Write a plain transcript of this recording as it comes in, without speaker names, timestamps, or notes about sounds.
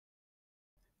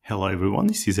Hello everyone,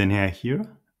 this is Enia here,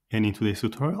 and in today's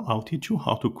tutorial I'll teach you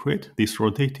how to create this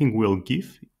rotating wheel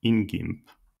GIF in GIMP.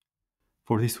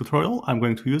 For this tutorial I'm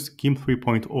going to use GIMP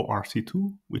 3.0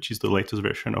 RC2, which is the latest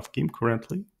version of GIMP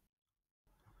currently.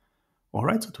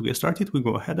 Alright, so to get started we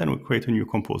go ahead and we create a new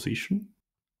composition.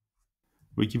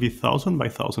 We give it 1000 by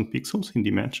 1000 pixels in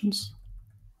dimensions,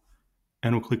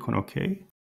 and we click on OK.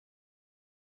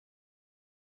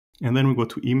 And then we go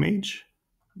to Image,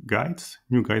 Guides,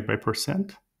 New Guide by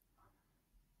 %.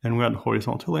 And we add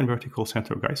horizontal and vertical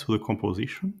center guides to the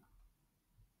composition.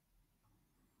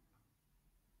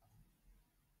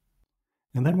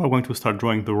 And then we're going to start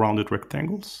drawing the rounded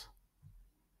rectangles.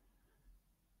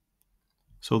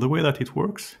 So the way that it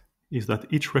works is that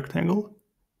each rectangle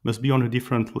must be on a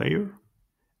different layer,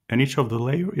 and each of the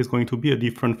layer is going to be a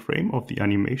different frame of the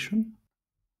animation.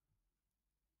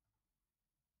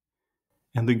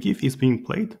 And the GIF is being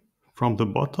played from the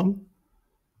bottom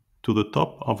to the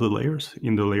top of the layers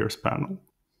in the layers panel.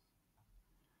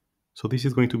 So this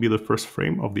is going to be the first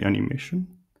frame of the animation,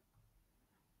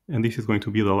 and this is going to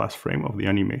be the last frame of the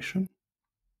animation.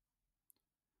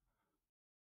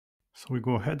 So we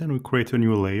go ahead and we create a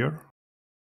new layer.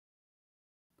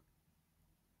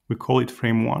 We call it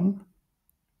frame 1,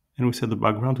 and we set the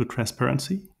background to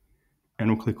transparency, and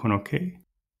we click on OK.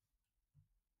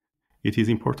 It is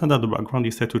important that the background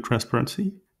is set to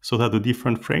transparency so that the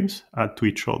different frames add to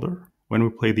each other when we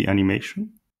play the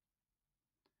animation.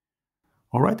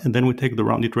 Alright, and then we take the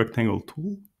rounded rectangle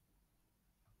tool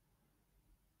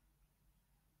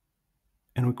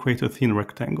and we create a thin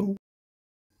rectangle.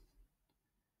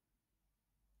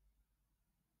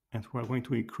 And we're going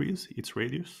to increase its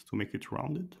radius to make it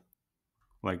rounded,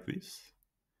 like this.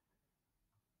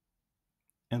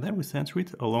 And then we center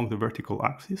it along the vertical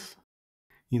axis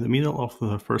in the middle of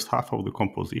the first half of the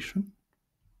composition.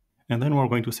 And then we're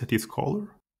going to set its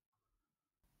color.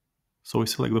 So we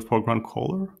select the foreground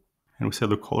color and we set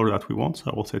the color that we want.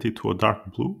 So I will set it to a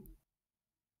dark blue.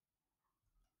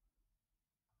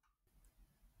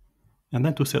 And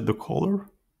then to set the color,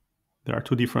 there are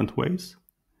two different ways.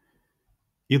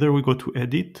 Either we go to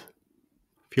Edit,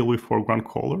 Fill with Foreground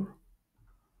Color,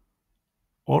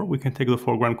 or we can take the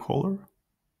foreground color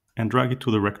and drag it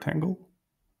to the rectangle.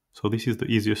 So this is the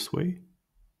easiest way.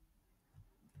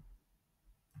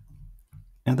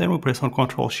 And then we press on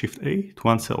Ctrl-Shift-A to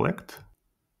unselect.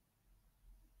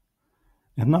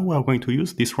 And now we are going to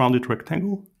use this rounded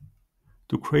rectangle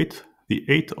to create the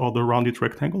 8 other rounded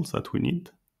rectangles that we need.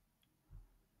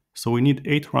 So we need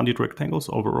 8 rounded rectangles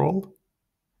overall,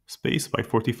 spaced by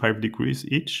 45 degrees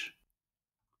each.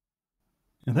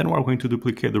 And then we're going to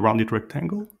duplicate the rounded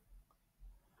rectangle.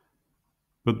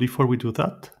 But before we do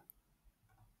that,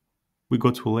 we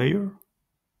go to Layer,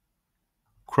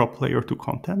 Crop Layer to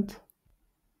Content.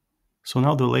 So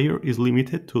now the layer is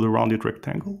limited to the rounded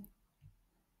rectangle.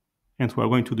 And we're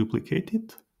going to duplicate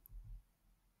it.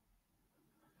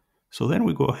 So then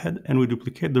we go ahead and we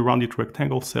duplicate the rounded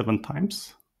rectangle 7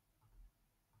 times.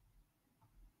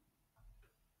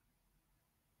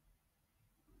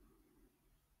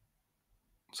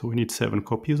 So we need 7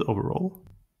 copies overall.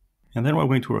 And then we're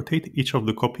going to rotate each of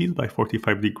the copies by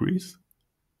 45 degrees.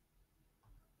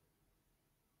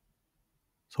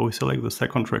 So we select the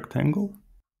second rectangle.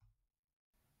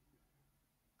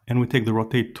 And we take the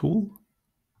Rotate tool.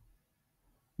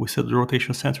 We set the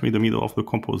rotation center in the middle of the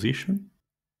composition.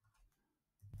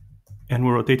 And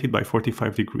we rotate it by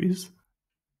 45 degrees.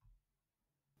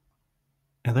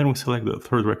 And then we select the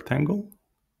third rectangle.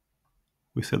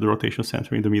 We set the rotation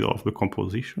center in the middle of the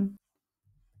composition.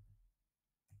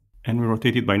 And we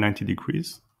rotate it by 90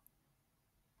 degrees.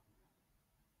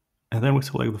 And then we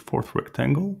select the fourth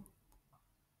rectangle.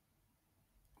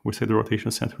 We set the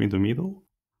rotation center in the middle.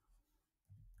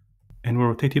 And we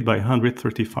rotate it by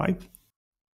 135.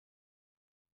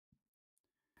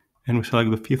 And we select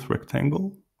the fifth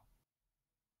rectangle.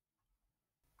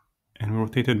 And we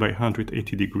rotate it by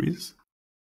 180 degrees.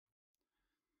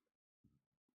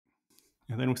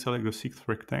 And then we select the sixth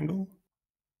rectangle.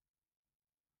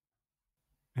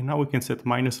 And now we can set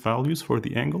minus values for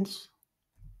the angles.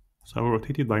 So I will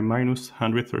rotate it by minus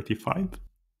 135.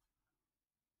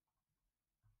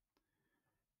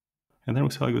 And then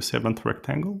we select the seventh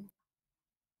rectangle.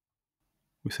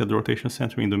 We set the rotation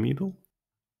center in the middle.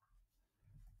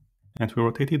 And we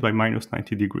rotate it by minus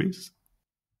 90 degrees.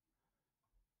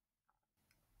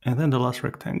 And then the last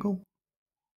rectangle.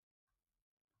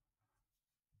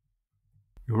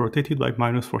 We rotate it by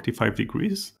minus 45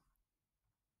 degrees.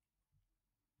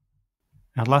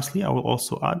 And lastly, I will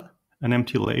also add an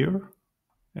empty layer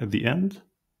at the end.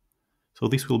 So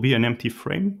this will be an empty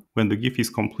frame when the GIF is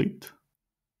complete.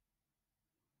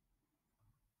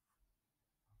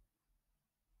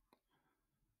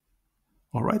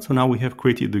 Alright, so now we have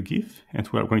created the GIF and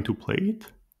we are going to play it.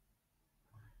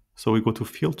 So we go to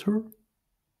Filter,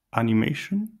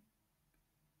 Animation,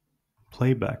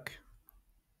 Playback.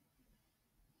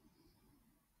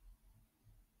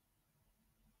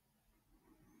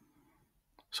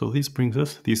 So this brings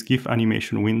us this GIF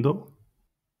animation window.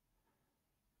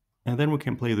 And then we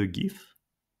can play the GIF.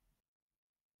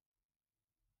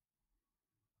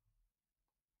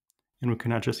 And we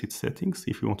can adjust its settings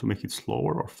if we want to make it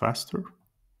slower or faster.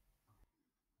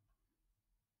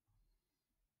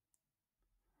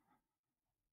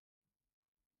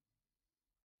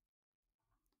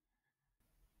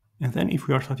 And then if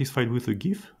we are satisfied with the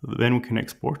GIF, then we can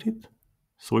export it.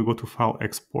 So we go to File,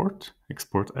 Export,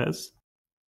 Export As.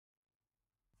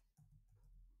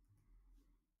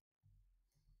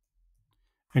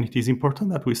 And it is important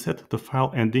that we set the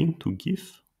file ending to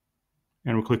GIF.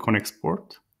 And we click on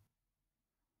Export.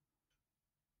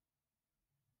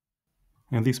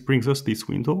 And this brings us this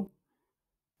window.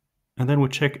 And then we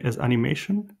check as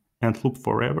animation and loop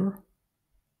forever.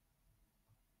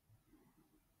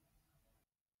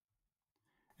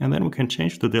 And then we can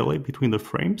change the delay between the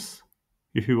frames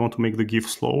if you want to make the GIF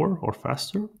slower or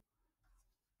faster.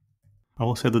 I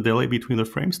will set the delay between the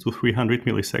frames to 300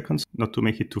 milliseconds, not to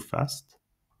make it too fast.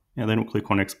 And then we click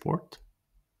on Export.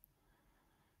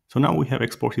 So now we have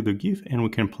exported the GIF and we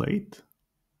can play it.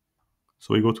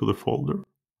 So we go to the folder.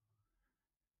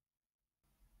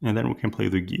 And then we can play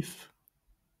the GIF.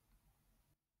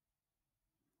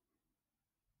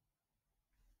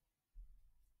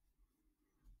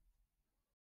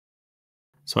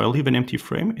 So I'll leave an empty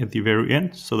frame at the very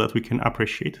end so that we can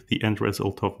appreciate the end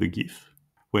result of the GIF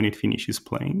when it finishes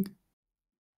playing.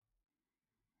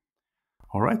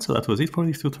 Alright, so that was it for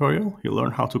this tutorial. You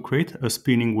learned how to create a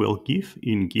spinning wheel GIF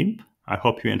in GIMP. I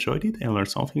hope you enjoyed it and learned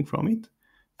something from it.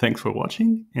 Thanks for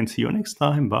watching and see you next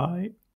time. Bye!